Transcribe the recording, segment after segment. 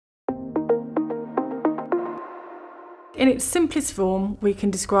In its simplest form, we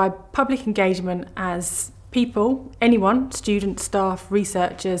can describe public engagement as people, anyone, students, staff,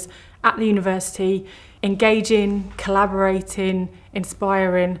 researchers at the university, engaging, collaborating,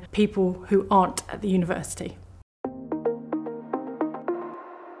 inspiring people who aren't at the university.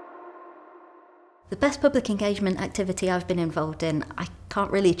 The best public engagement activity I've been involved in, I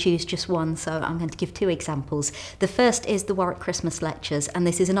can't really choose just one, so I'm going to give two examples. The first is the Warwick Christmas Lectures, and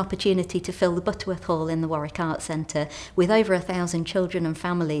this is an opportunity to fill the Butterworth Hall in the Warwick Arts Centre with over 1,000 children and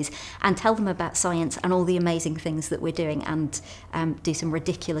families and tell them about science and all the amazing things that we're doing and do some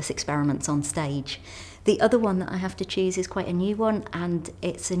ridiculous experiments on stage. The other one that I have to choose is quite a new one, and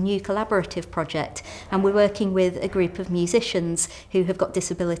it's a new collaborative project, and we're working with a group of musicians who have got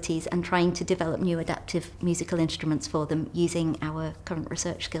disabilities and trying to develop new adaptive musical instruments for them using our current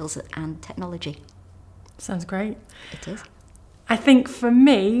research skills and technology. Sounds great. It is. I think for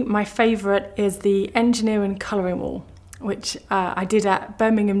me, my favourite is the engineering colouring wall, which I did at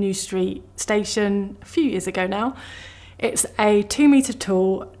Birmingham New Street Station a few years ago now. It's a 2 metre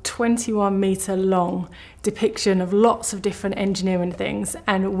tall, 21 metre long depiction of lots of different engineering things,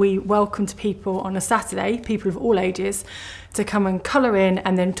 and we welcomed people on a Saturday, people of all ages, to come and colour in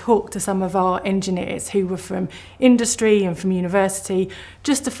and then talk to some of our engineers who were from industry and from university,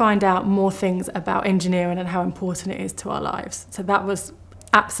 just to find out more things about engineering and how important it is to our lives. So that was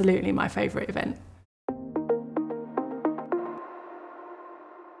absolutely my favourite event.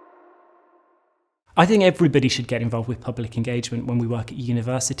 I think everybody should get involved with public engagement when we work at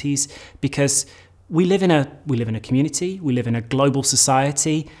universities, because we live in a community, we live in a global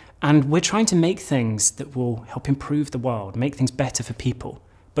society, and we're trying to make things that will help improve the world, make things better for people.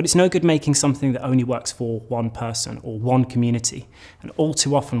 But it's no good making something that only works for one person or one community. And all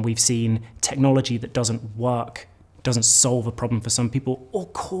too often we've seen technology that doesn't work, doesn't solve a problem for some people, or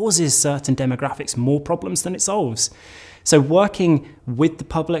causes certain demographics more problems than it solves. So working with the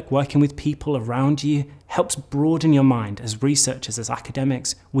public, working with people around you, helps broaden your mind. As researchers, as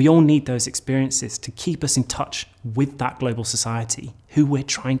academics, we all need those experiences to keep us in touch with that global society, who we're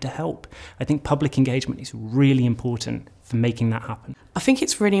trying to help. I think public engagement is really important for making that happen. I think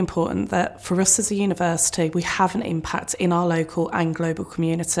it's really important that for us as a university, we have an impact in our local and global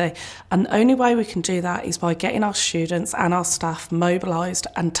community. And the only way we can do that is by getting our students and our staff mobilised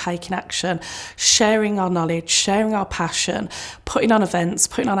and taking action, sharing our knowledge, sharing our passion, putting on events,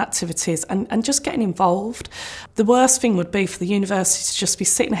 putting on activities and just getting involved. The worst thing would be for the university to just be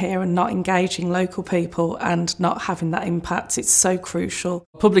sitting here and not engaging local people and not having that impact. It's so crucial.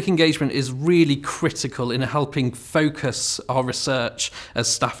 Public engagement is really critical in helping focus our research as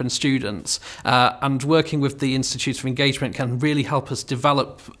staff and students, and working with the Institute of Engagement can really help us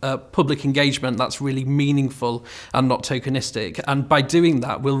develop public engagement that's really meaningful and not tokenistic, and by doing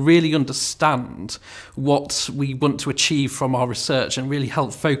that we'll really understand what we want to achieve from our research and really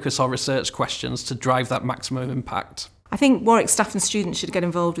help focus our research questions to drive that maximum impact. I think Warwick staff and students should get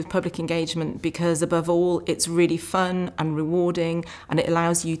involved with public engagement because above all it's really fun and rewarding, and it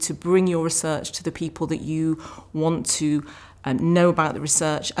allows you to bring your research to the people that you want to know about the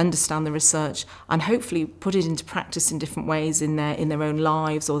research, understand the research, and hopefully put it into practice in different ways in their own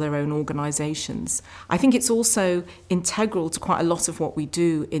lives or their own organisations. I think it's also integral to quite a lot of what we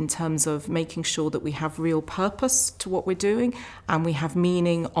do in terms of making sure that we have real purpose to what we're doing and we have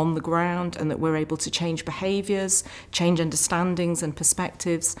meaning on the ground, and that we're able to change behaviours, change understandings and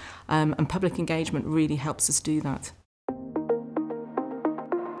perspectives, and public engagement really helps us do that.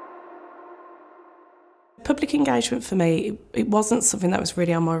 Public engagement for me, it wasn't something that was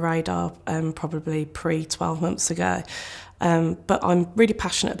really on my radar probably 12 months ago. But I'm really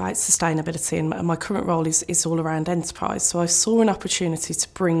passionate about sustainability, and my current role is all around enterprise. So I saw an opportunity to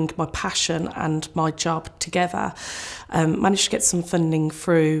bring my passion and my job together. Managed to get some funding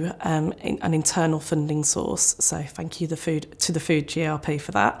through an internal funding source. So thank you to the Food GRP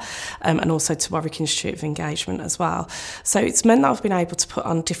for that, and also to Warwick Institute of Engagement as well. So it's meant that I've been able to put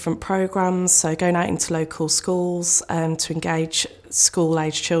on different programmes, so going out into local schools to engage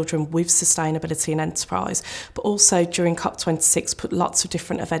school-aged children with sustainability and enterprise, but also during COP26 put lots of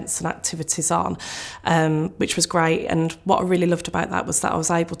different events and activities on, which was great. And what I really loved about that was that I was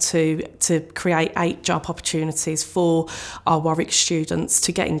able to create 8 job opportunities for our Warwick students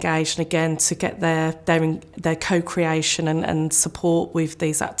to get engaged and again to get their co-creation and support with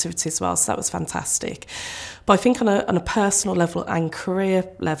these activities as well. So that was fantastic. But I think on a personal level and career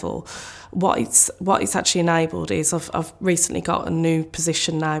level, what it's actually enabled is I've recently got a new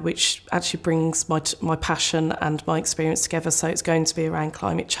position now which actually brings my passion and my experience together. So it's going to be around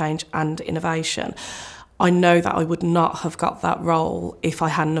climate change and innovation. I know that I would not have got that role if I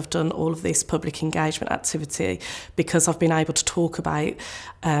hadn't have done all of this public engagement activity, because I've been able to talk about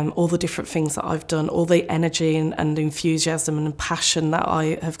all the different things that I've done, all the energy and enthusiasm and passion that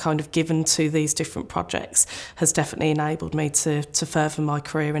I have kind of given to these different projects has definitely enabled me to further my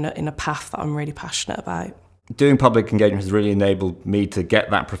career in a path that I'm really passionate about. Doing public engagement has really enabled me to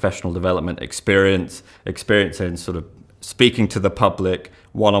get that professional development experience in sort of speaking to the public,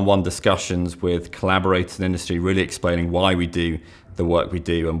 one-on-one discussions with collaborators in industry, really explaining why we do the work we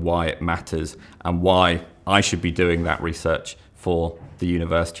do and why it matters and why I should be doing that research for the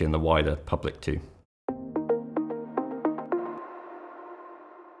university and the wider public too.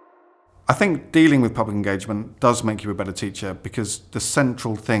 I think dealing with public engagement does make you a better teacher, because the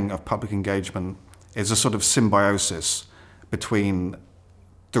central thing of public engagement is a sort of symbiosis between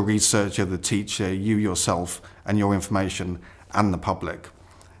the researcher, the teacher, you yourself and your information, and the public.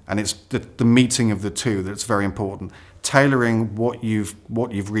 And it's the meeting of the two that's very important. Tailoring what you've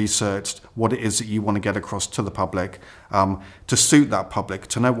researched, what it is that you want to get across to the public, to suit that public,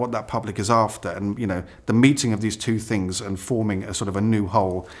 to know what that public is after. And the meeting of these two things and forming a sort of a new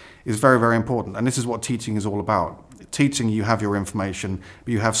whole is very, very important. And this is what teaching is all about. Teaching, you have your information,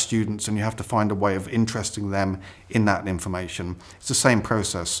 but you have students, and you have to find a way of interesting them in that information. It's the same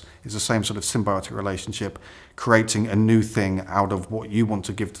process. It's the same sort of symbiotic relationship, creating a new thing out of what you want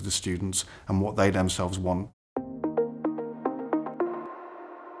to give to the students and what they themselves want.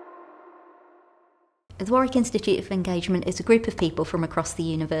 The Warwick Institute of Engagement is a group of people from across the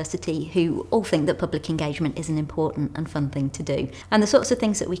university who all think that public engagement is an important and fun thing to do. And the sorts of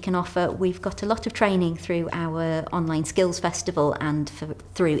things that we can offer, we've got a lot of training through our online skills festival and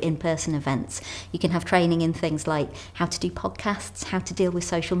through in-person events. You can have training in things like how to do podcasts, how to deal with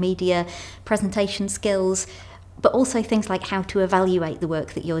social media, presentation skills, but also things like how to evaluate the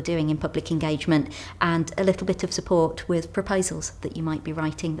work that you're doing in public engagement, and a little bit of support with proposals that you might be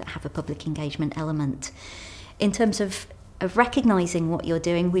writing that have a public engagement element. In terms of recognising what you're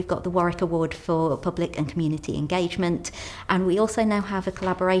doing, we've got the Warwick Award for Public and Community Engagement, and we also now have a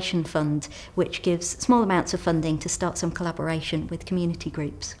collaboration fund which gives small amounts of funding to start some collaboration with community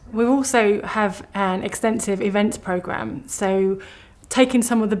groups. We also have an extensive events programme, so taking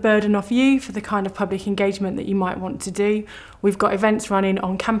some of the burden off you for the kind of public engagement that you might want to do. We've got events running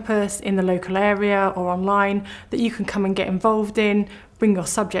on campus, in the local area or online that you can come and get involved in, bring your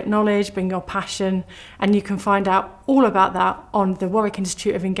subject knowledge, bring your passion, and you can find out all about that on the Warwick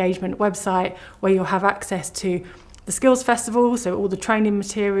Institute of Engagement website, where you'll have access to the skills festival, so all the training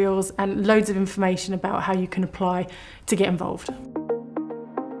materials and loads of information about how you can apply to get involved.